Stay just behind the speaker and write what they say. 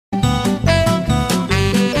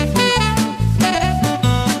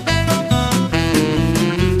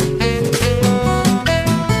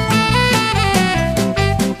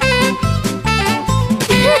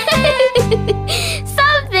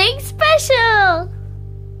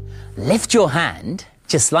Lift your hand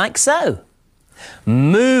just like so.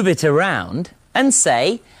 Move it around and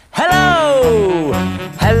say, hello!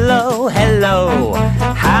 Hello, hello.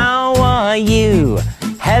 How are you?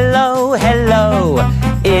 Hello, hello.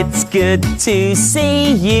 It's good to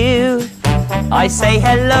see you. I say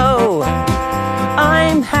hello.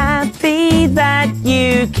 I'm happy that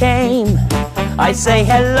you came. I say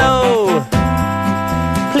hello.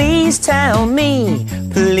 Please tell me,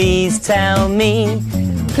 please tell me,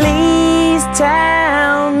 please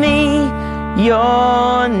tell me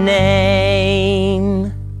your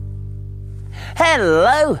name.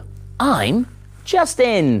 Hello, I'm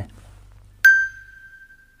Justin.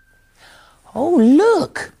 Oh,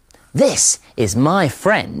 look, this is my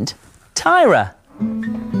friend Tyra.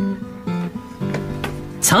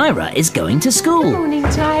 Tyra is going to school. Good morning,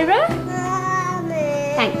 Tyra.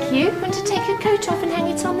 Thank you. Want to take your coat off and hang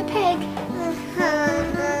it on the peg?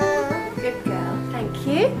 Good girl. Thank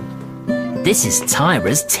you. This is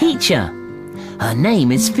Tyra's teacher. Her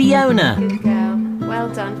name is Fiona. Good girl. Well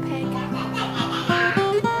done, peg.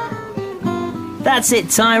 That's it,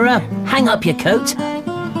 Tyra. Hang up your coat.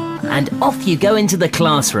 And off you go into the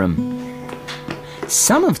classroom.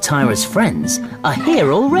 Some of Tyra's friends are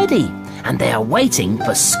here already, and they are waiting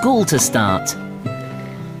for school to start.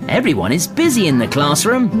 Everyone is busy in the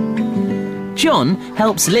classroom. John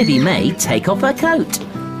helps Libby May take off her coat.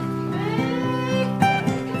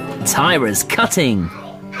 Tyra's cutting.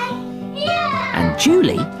 And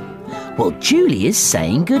Julie? Well, Julie is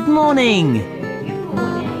saying good morning.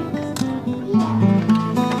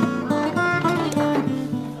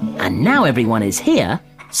 And now everyone is here,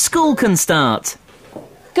 school can start.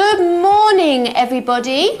 Good morning,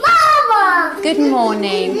 everybody. Mama! Good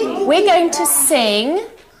morning. We're going to sing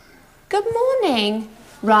Good Morning.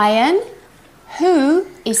 Ryan, who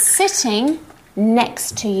is sitting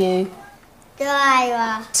next to you?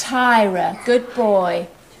 Tyra. Tyra, good boy.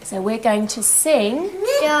 So we're going to sing.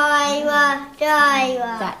 Tyra.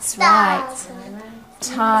 That's right.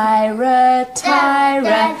 Tyra,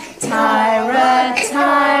 Tyra, Tyra,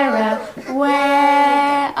 Tyra,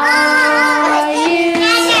 where are you?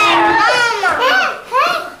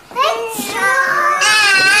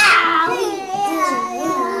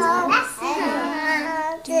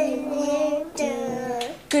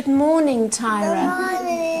 Good morning,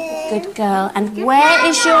 Tyra. Good girl. And where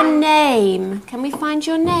is your name? Can we find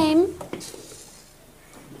your name?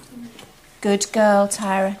 Good girl,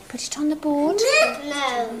 Tyra. Put it on the board.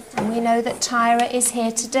 No. And we know that Tyra is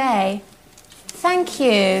here today. Thank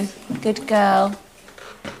you. Good girl.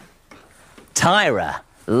 Tyra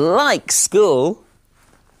likes school.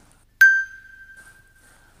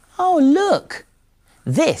 Oh, look.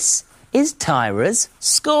 This is Tyra's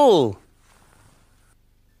school.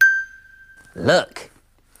 Look.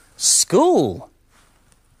 School.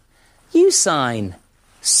 You sign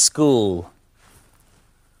school.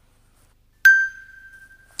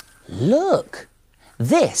 Look,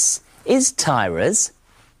 this is Tyra's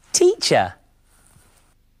teacher.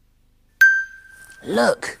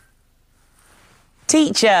 Look,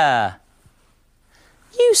 teacher.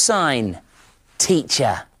 You sign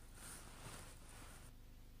teacher.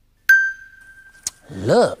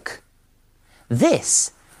 Look,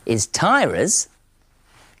 this is Tyra's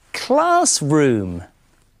classroom.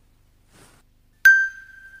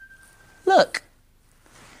 Look,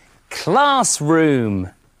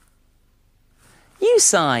 classroom. You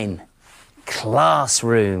sign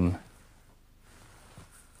classroom.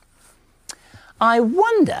 I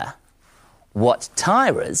wonder what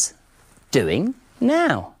Tyra's doing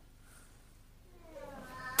now.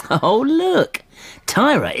 Oh, look.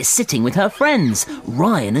 Tyra is sitting with her friends,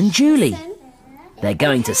 Ryan and Julie. They're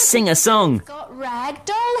going to sing a song. Got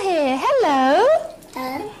Ragdoll here. Hello.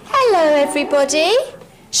 Hello, everybody.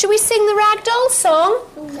 Shall we sing the Ragdoll song?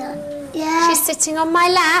 Yeah. She's sitting on my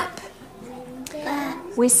lap.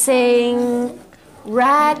 We sing,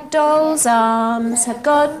 Ragdoll's arms have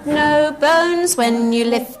got no bones. When you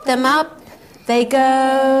lift them up, they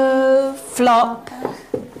go flop.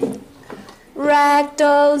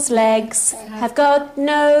 Ragdoll's legs have got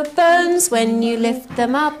no bones. When you lift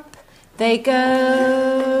them up, they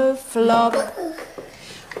go flop.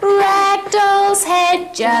 Ragdoll's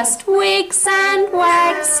head just wigs and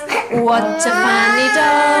wags. What a funny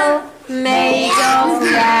doll made of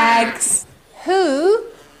rags. Who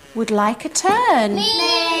would like a turn? Me.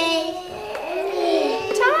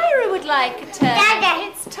 Tyra would like a turn.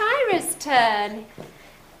 Dada. It's Tyra's turn.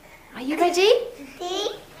 Are you ready?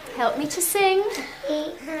 Help me to sing.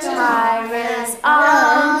 Tyra's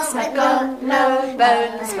arms have got no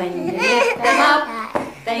bones. When you lift them up,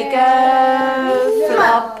 they go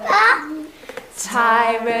flop.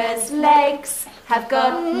 Tyra's legs have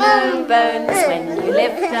got no bones. When you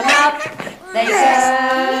lift them up, they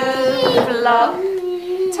go flop.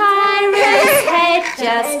 Tyra's head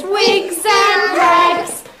just wigs and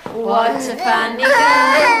wags. What a funny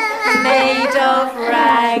girl, made of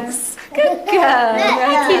rags. Good girl.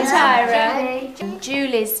 Thank you, Tyra.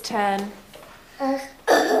 Julie's turn.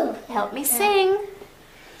 Help me sing.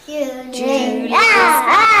 Julie's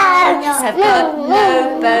hands have got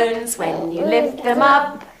no bones. When you lift them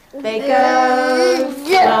up, they go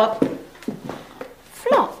flop.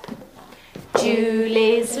 Flop.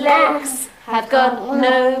 Julie's legs have got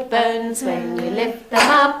no bones. When you lift them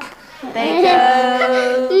up, they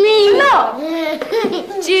go flop.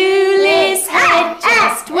 Julie's head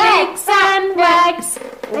just wigs and wags.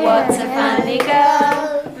 What a funny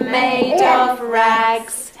girl, made of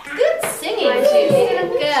rags. Good singing, Julie.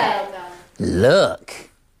 Good girl. Look.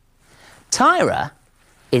 Tyra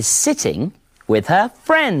is sitting with her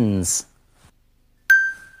friends.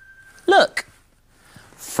 Look.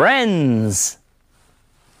 Friends.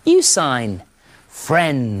 You sign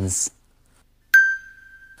friends.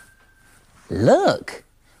 Look.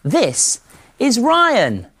 This is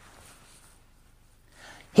Ryan.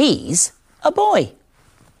 He's a boy.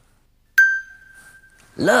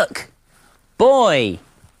 Look. Boy.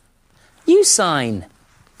 You sign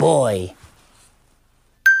boy.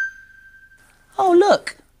 Oh,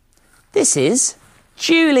 look. This is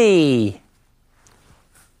Julie.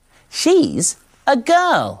 She's a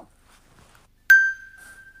girl.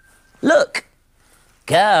 Look.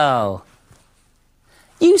 Girl.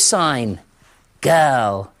 You sign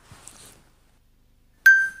girl.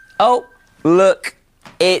 Oh, look.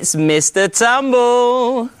 It's Mr.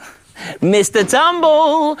 Tumble. Mr.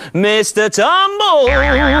 Tumble. Mr. Tumble.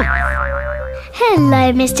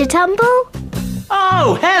 Hello, Mr. Tumble.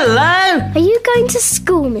 Oh, hello. Are you going to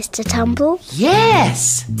school, Mr. Tumble?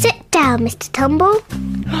 Yes. Sit down, Mr. Tumble.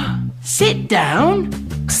 Sit down.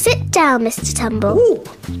 Sit down, Mr. Tumble. Ooh.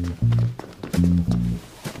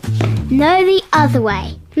 No, the other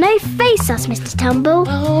way. No, face us, Mr. Tumble.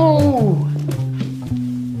 Oh.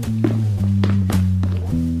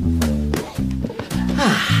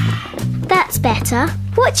 That's better.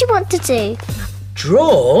 What do you want to do?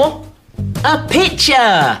 Draw a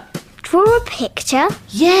picture. Draw a picture?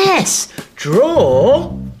 Yes,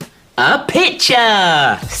 draw a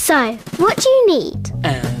picture. So, what do you need?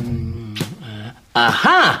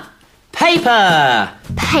 Aha! Paper.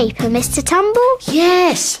 Paper, Mr. Tumble?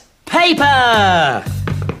 Yes, paper.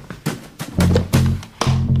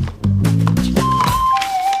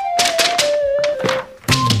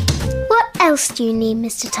 What else do you need,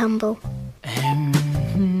 Mr. Tumble?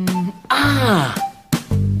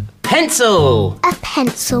 Pencil. A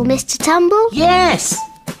pencil, Mr. Tumble? Yes,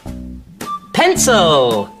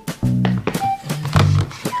 pencil.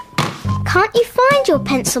 Can't you find your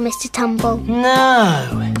pencil, Mr. Tumble?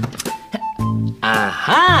 No.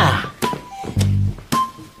 Aha!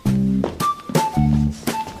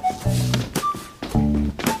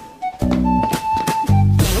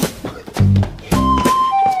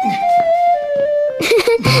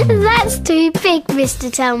 That's too big, Mr.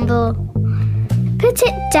 Tumble. Put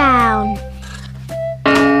it down.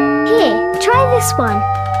 Here, try this one.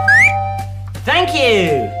 Thank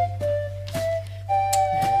you.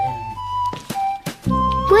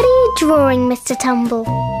 What are you drawing, Mr. Tumble?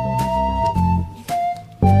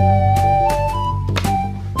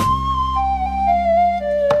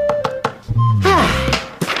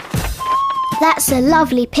 That's a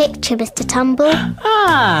lovely picture, Mr. Tumble.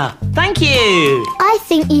 Ah, thank you. I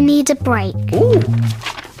think you need a break. Ooh.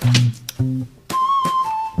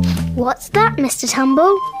 What's that, Mr.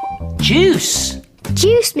 Tumble? Juice.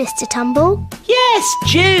 Juice, Mr. Tumble. Yes,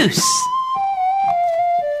 juice.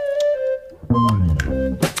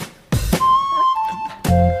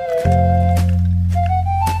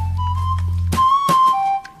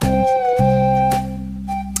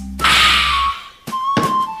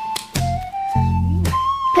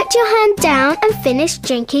 Put your hand down and finish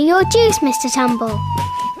drinking your juice, Mr. Tumble.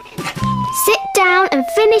 Sit down and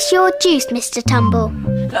finish your juice, Mr. Tumble.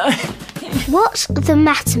 What's the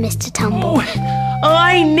matter, Mr. Tumble?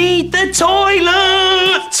 I need the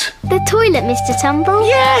toilet. The toilet, Mr. Tumble?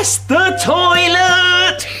 Yes, the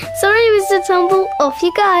toilet. Sorry, Mr. Tumble. Off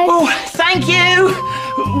you go. Oh, thank you.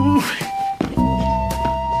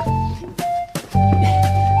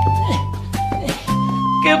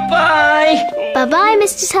 Goodbye. Bye-bye,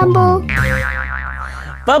 Mr. Tumble.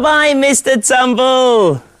 Bye-bye, Mr.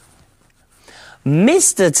 Tumble.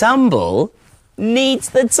 Mr. Tumble needs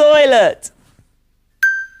the toilet.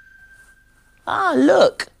 Ah,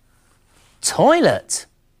 look. Toilet.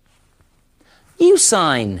 You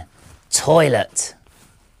sign toilet.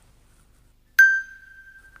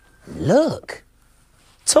 Look,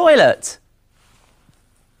 toilet.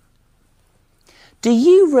 Do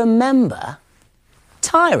you remember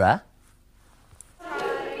Tyra?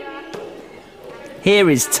 Here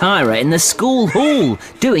is Tyra in the school hall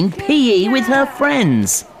doing PE with her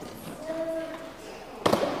friends.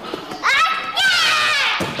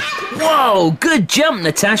 Whoa, good jump,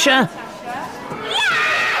 Natasha.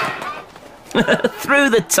 Through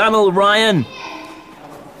the tunnel, Ryan.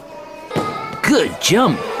 Good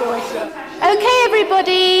jump. OK,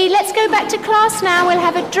 everybody, let's go back to class now. We'll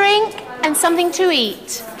have a drink and something to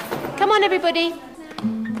eat. Come on, everybody.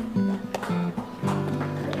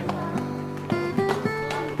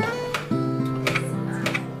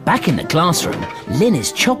 Back in the classroom, Lynn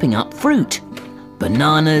is chopping up fruit,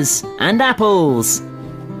 bananas and apples.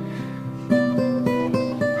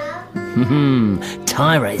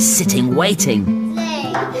 Tyra is sitting waiting.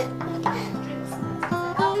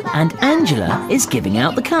 And Angela is giving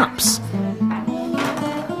out the cups.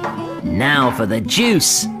 Now for the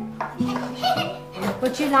juice.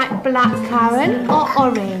 Would you like blackcurrant or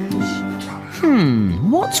orange?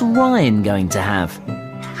 What's Ryan going to have?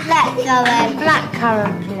 Blackcurrant.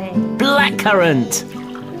 Blackcurrant, please. Blackcurrant.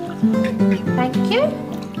 Thank you.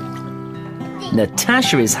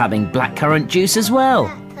 Natasha is having blackcurrant juice as well.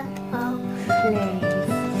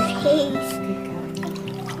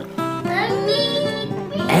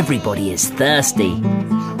 Everybody is thirsty.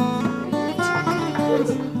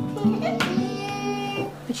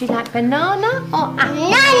 Would you like banana or apple?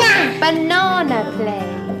 Banana. Banana,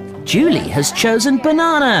 please. Julie has chosen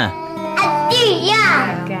banana.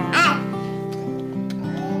 Yeah.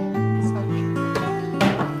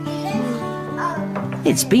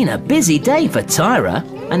 It's been a busy day for Tyra,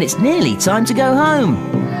 and it's nearly time to go home.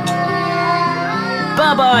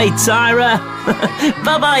 Bye-bye, Tyra.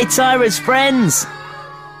 Bye-bye, Tyra's friends.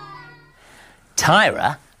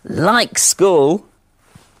 Tyra likes school.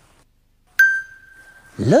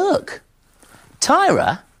 Look,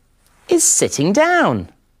 Tyra is sitting down.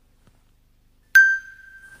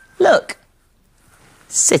 Look,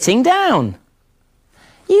 sitting down.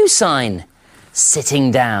 You sign sitting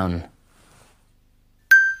down.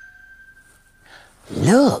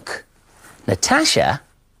 Look, Natasha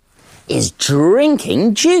is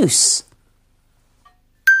drinking juice.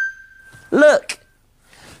 Look,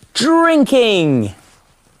 drinking.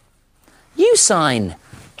 You sign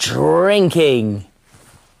drinking.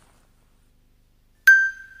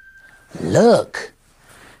 Look,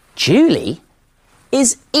 Julie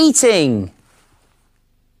is eating.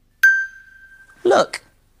 Look,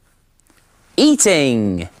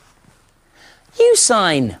 eating. You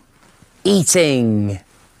sign eating.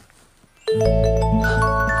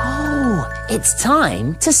 Oh, it's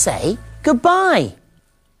time to say goodbye.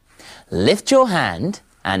 Lift your hand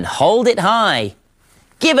and hold it high.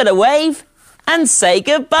 Give it a wave and say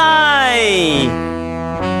goodbye.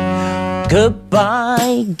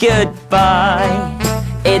 Goodbye, goodbye.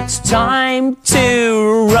 It's time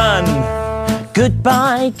to run.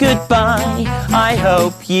 Goodbye, goodbye. I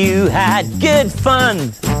hope you had good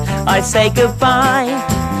fun. I say goodbye.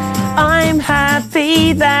 I'm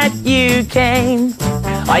happy that you came.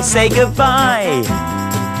 I say goodbye.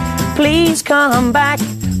 Please come back.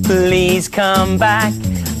 Please come back.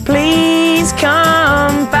 Please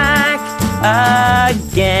come back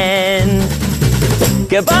again.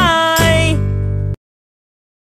 Goodbye.